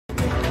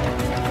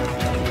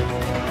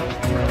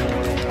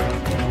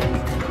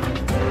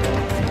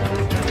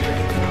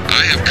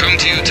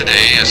to you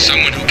today as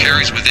someone who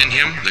carries within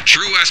him the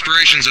true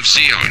aspirations of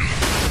Zeon.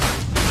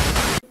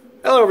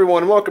 Hello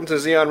everyone, welcome to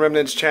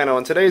Zeonremnants channel.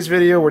 In today's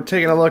video we're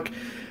taking a look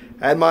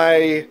at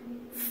my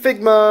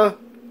Figma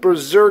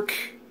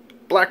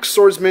Black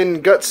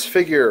Swordsman Guts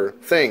figure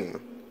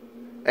thing.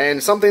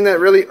 And something that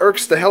really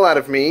irks the hell out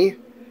of me,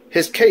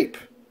 his cape,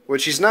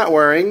 which he's not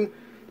wearing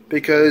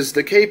because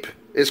the cape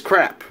is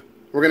crap.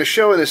 We're going to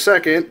show in a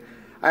second.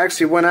 I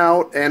actually went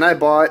out and I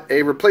bought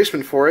a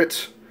replacement for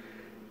it.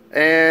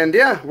 And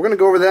yeah, we're going to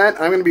go over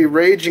that. I'm going to be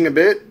raging a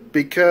bit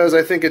because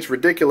I think it's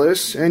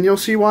ridiculous, and you'll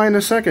see why in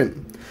a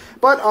second.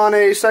 But on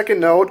a second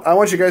note, I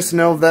want you guys to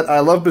know that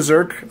I love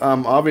Berserk.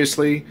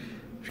 Obviously,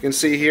 if you can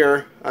see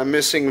here, I'm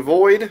missing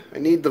Void. I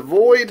need the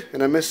Void,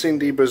 and I'm missing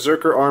the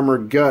Berserker Armor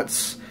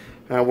Guts.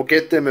 We'll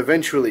get them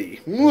eventually.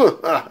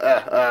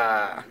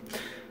 I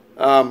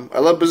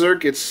love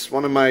Berserk. It's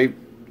one of my,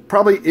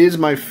 probably is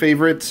my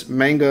favorite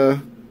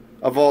manga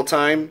of all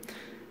time.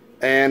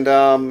 And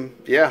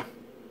yeah,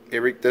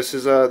 this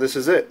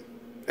is it.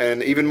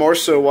 And even more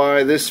so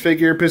why this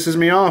figure pisses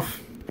me off.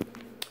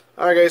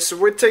 Alright guys, so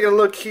we're taking a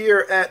look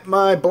here at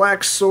my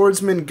Black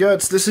Swordsman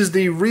Guts. This is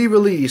the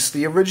re-release.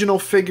 The original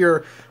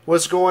figure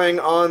was going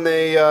on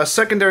a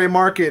secondary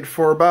market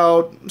for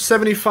about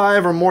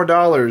 $75 or more.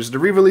 The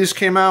re-release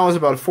came out, was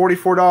about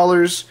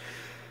 $44.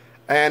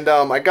 And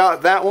I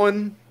got that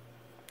one.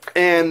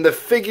 And the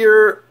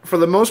figure, for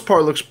the most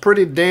part, looks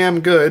pretty damn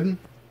good.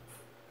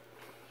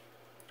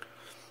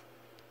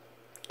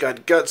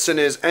 Got Guts in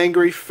his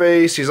angry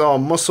face. He's all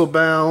muscle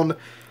bound.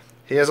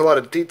 He has a lot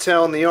of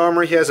detail in the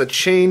armor. He has a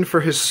chain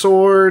for his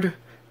sword.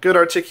 Good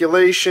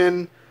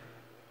articulation.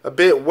 A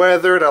bit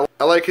weathered.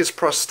 I like his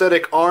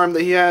prosthetic arm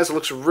that he has. It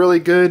looks really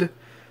good.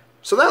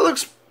 So that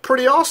looks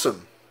pretty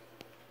awesome.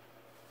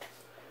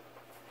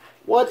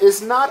 What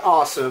is not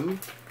awesome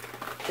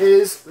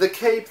is the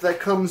cape that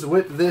comes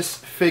with this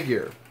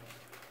figure.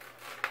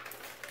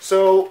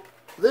 So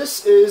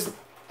this is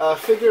a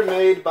figure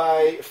made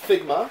by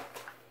Figma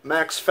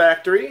Max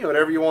Factory,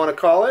 whatever you want to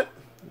call it.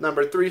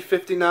 Number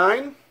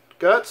 359.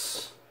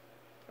 Guts,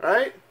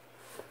 right?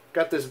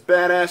 Got this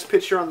badass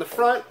picture on the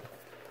front,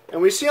 and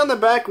we see on the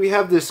back we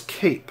have this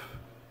cape.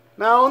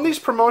 Now in these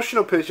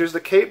promotional pictures the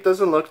cape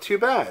doesn't look too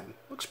bad.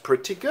 Looks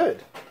pretty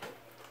good.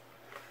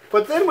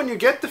 But then when you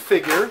get the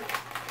figure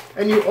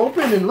and you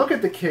open and look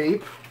at the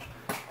cape,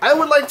 I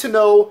would like to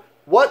know,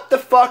 what the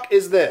fuck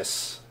is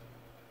this?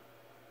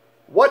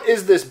 What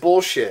is this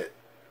bullshit?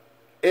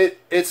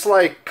 It's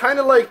like kind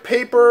of like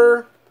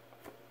paper,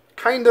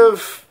 kind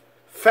of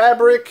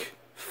fabric,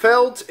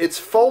 felt. It's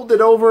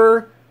folded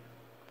over.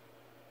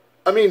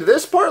 I mean,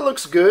 this part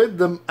looks good,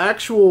 the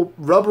actual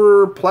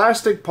rubber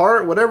plastic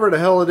part, whatever the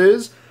hell it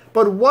is,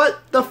 but what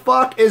the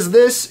fuck is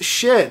this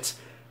shit?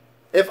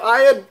 If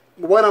I had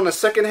went on a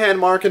secondhand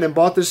market and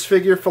bought this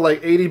figure for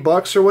like 80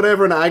 bucks or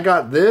whatever and I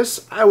got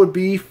this, I would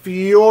be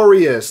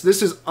furious.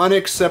 This is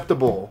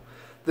unacceptable.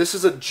 This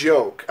is a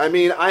joke. I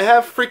mean, I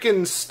have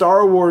freaking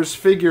Star Wars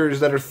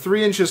figures that are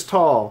 3 inches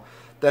tall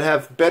that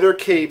have better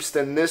capes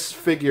than this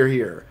figure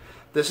here.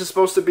 This is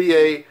supposed to be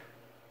a,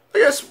 I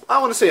guess, I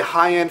want to say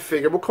high-end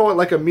figure. We'll call it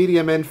like a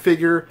medium-end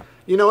figure.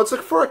 You know, it's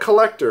like for a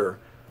collector.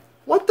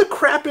 What the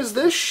crap is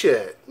this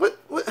shit? What?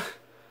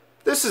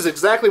 This is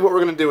exactly what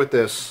we're going to do with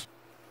this.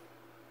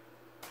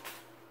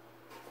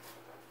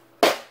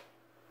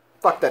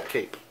 Fuck that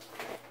cape.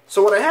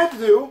 So what I had to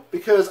do,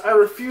 because I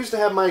refuse to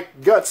have my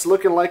Guts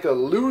looking like a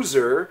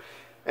loser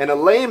and a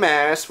lame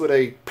ass with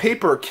a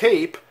paper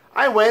cape,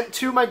 I went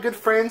to my good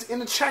friends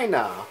in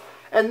China.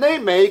 And they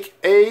make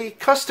a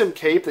custom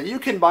cape that you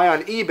can buy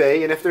on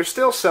eBay, and if they're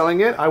still selling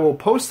it, I will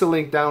post the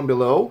link down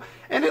below,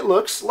 and it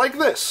looks like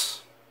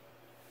this.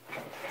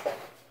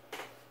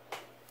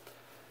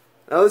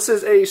 Now this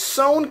is a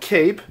sewn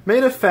cape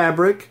made of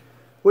fabric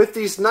with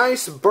these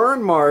nice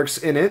burn marks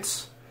in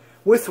it,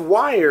 with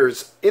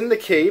wires in the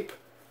cape,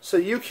 so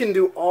you can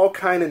do all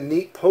kind of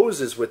neat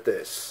poses with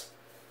this.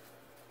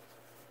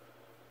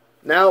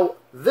 Now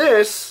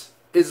this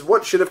is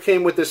what should have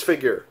came with this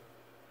figure.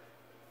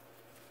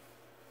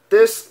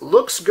 This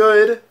looks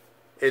good,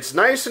 it's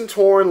nice and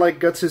torn like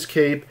Guts'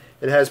 cape,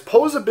 it has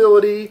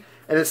posability,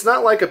 and it's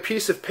not like a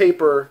piece of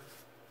paper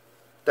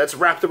that's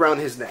wrapped around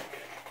his neck.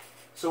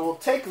 So we'll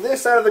take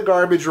this out of the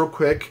garbage real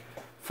quick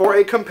for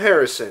a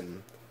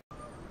comparison.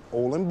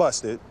 Old and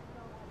busted,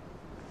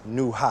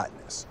 new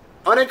hotness.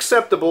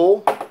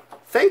 Unacceptable.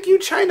 Thank you,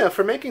 China,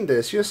 for making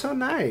this. You're so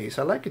nice.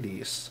 I like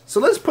these.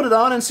 So let's put it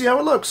on and see how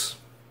it looks.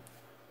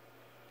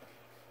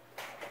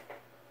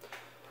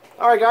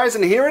 Alright guys,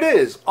 and here it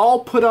is.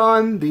 All put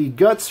on the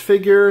Guts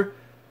figure,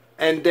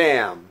 and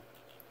damn.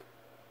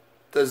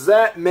 Does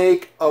that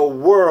make a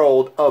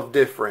world of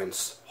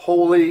difference?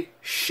 Holy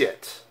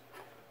shit.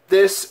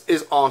 This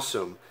is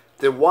awesome.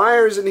 The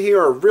wires in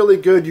here are really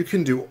good. You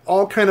can do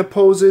all kind of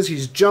poses.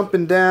 He's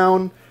jumping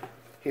down.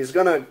 He's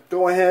gonna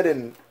go ahead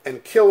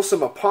and kill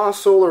some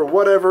apostle or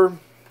whatever.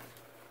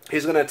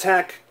 He's gonna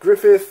attack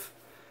Griffith.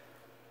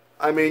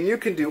 I mean, you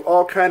can do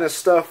all kind of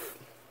stuff.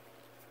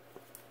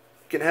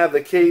 You can have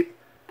the cape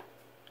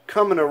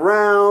coming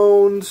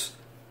around.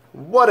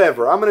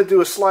 whatever. I'm going to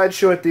do a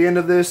slideshow at the end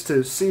of this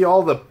to see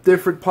all the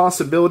different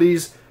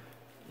possibilities.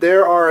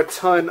 There are a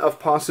ton of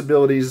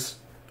possibilities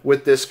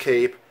with this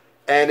cape,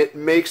 and it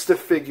makes the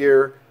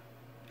figure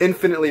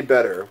infinitely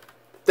better.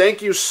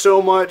 Thank you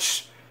so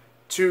much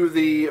to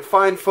the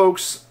fine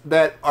folks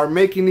that are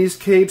making these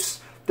capes.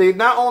 They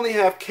not only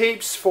have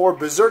capes for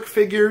Berserk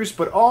figures,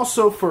 but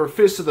also for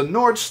Fist of the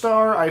North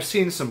Star. I've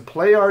seen some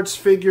Play Arts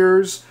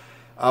figures,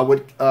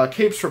 with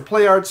capes for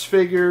Play Arts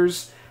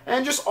figures,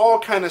 and just all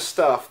kind of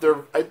stuff.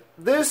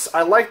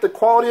 I like the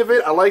quality of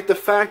it. I like the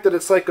fact that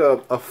it's like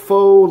a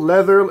faux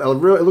leather.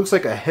 It looks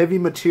like a heavy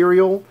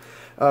material,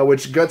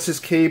 which Guts'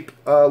 cape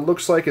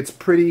looks like it's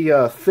pretty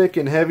thick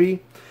and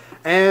heavy.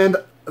 And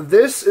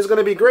this is going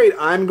to be great.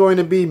 I'm going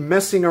to be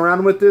messing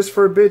around with this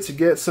for a bit to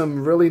get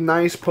some really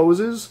nice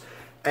poses.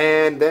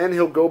 And then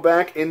he'll go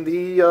back in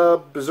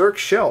the Berserk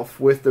shelf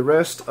with the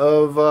rest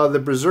of the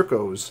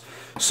Berserkos.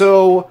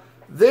 So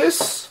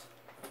this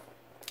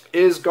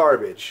is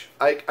garbage.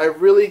 I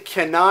really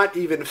cannot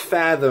even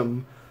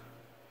fathom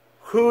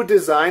who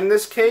designed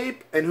this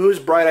cape and whose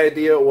bright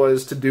idea it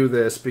was to do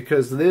this,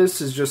 because this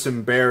is just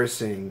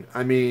embarrassing.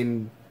 I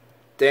mean,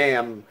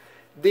 damn.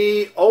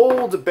 The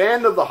old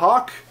Band of the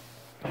Hawk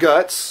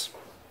Guts,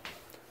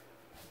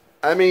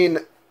 I mean,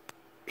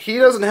 he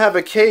doesn't have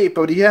a cape,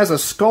 but he has a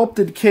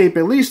sculpted cape.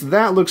 At least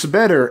that looks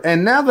better.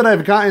 And now that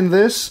I've gotten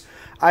this,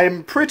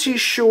 I'm pretty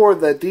sure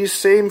that these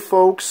same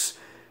folks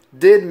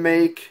did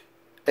make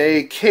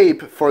a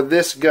cape for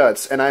this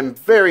Guts, and I'm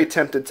very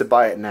tempted to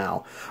buy it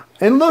now.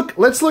 And look,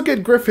 let's look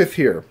at Griffith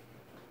here.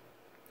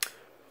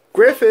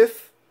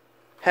 Griffith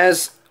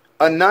has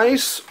a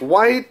nice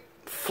white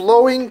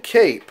flowing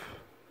cape.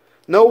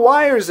 No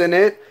wires in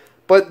it,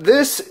 but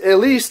this at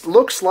least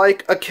looks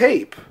like a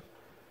cape.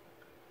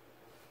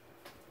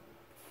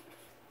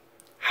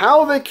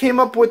 How they came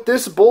up with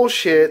this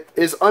bullshit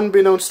is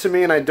unbeknownst to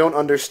me, and I don't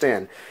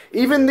understand.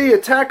 Even the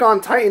Attack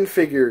on Titan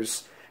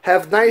figures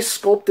have nice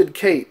sculpted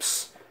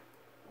capes.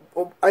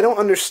 I don't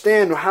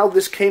understand how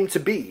this came to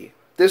be.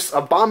 This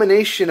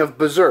abomination of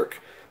Berserk.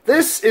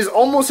 This is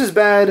almost as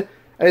bad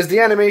as the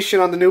animation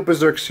on the new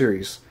Berserk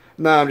series.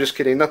 No, I'm just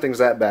kidding. Nothing's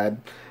that bad.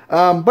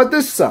 But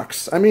this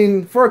sucks. I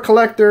mean, for a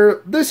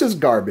collector, this is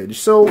garbage.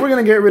 So we're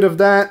going to get rid of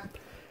that.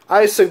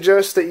 I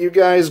suggest that you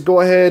guys go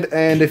ahead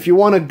and, if you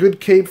want a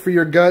good cape for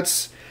your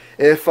Guts,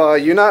 if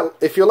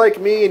you're like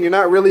me and you're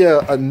not really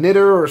a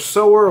knitter or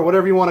sewer or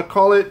whatever you want to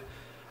call it,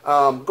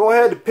 go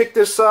ahead and pick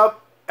this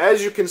up.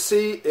 As you can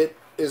see, it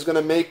is going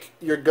to make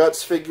your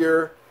Guts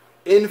figure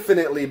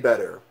infinitely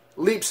better.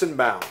 Leaps and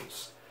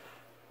bounds.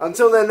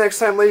 Until then, next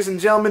time, ladies and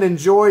gentlemen,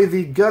 enjoy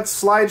the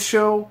Guts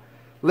slideshow.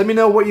 Let me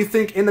know what you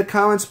think in the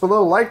comments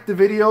below. Like the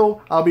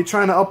video. I'll be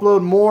trying to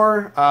upload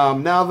more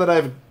now that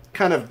I've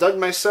kind of dug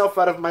myself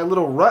out of my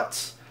little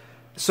ruts.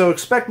 So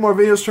expect more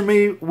videos from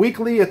me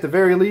weekly at the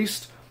very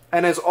least.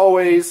 And as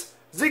always,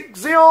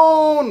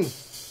 Zeon!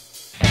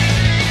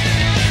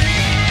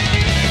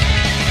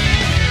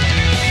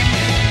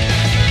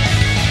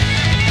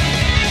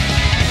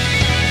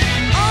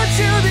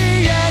 Until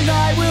the end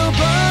I will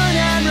burn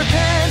and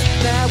repent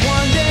that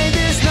one day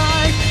this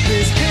night,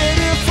 this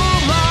pitiful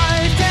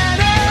life can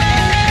end.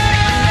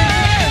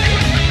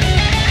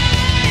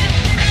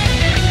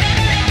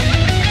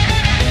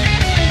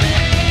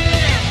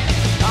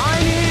 I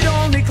need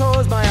only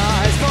close my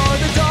eyes for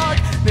the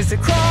darkness to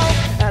crawl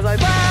as I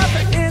laugh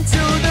into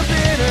the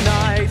bitter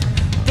night.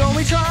 Though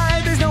we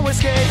try, there's no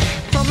escape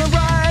from the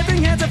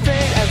writhing hands of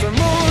fate as the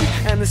moon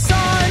and the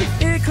sun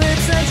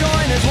eclipse and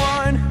join as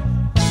one.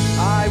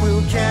 I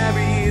will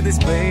carry this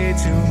blade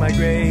to my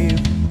grave,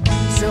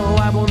 so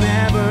I will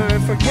never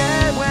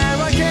forget where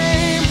I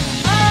came.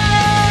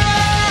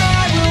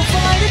 I will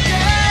fight again.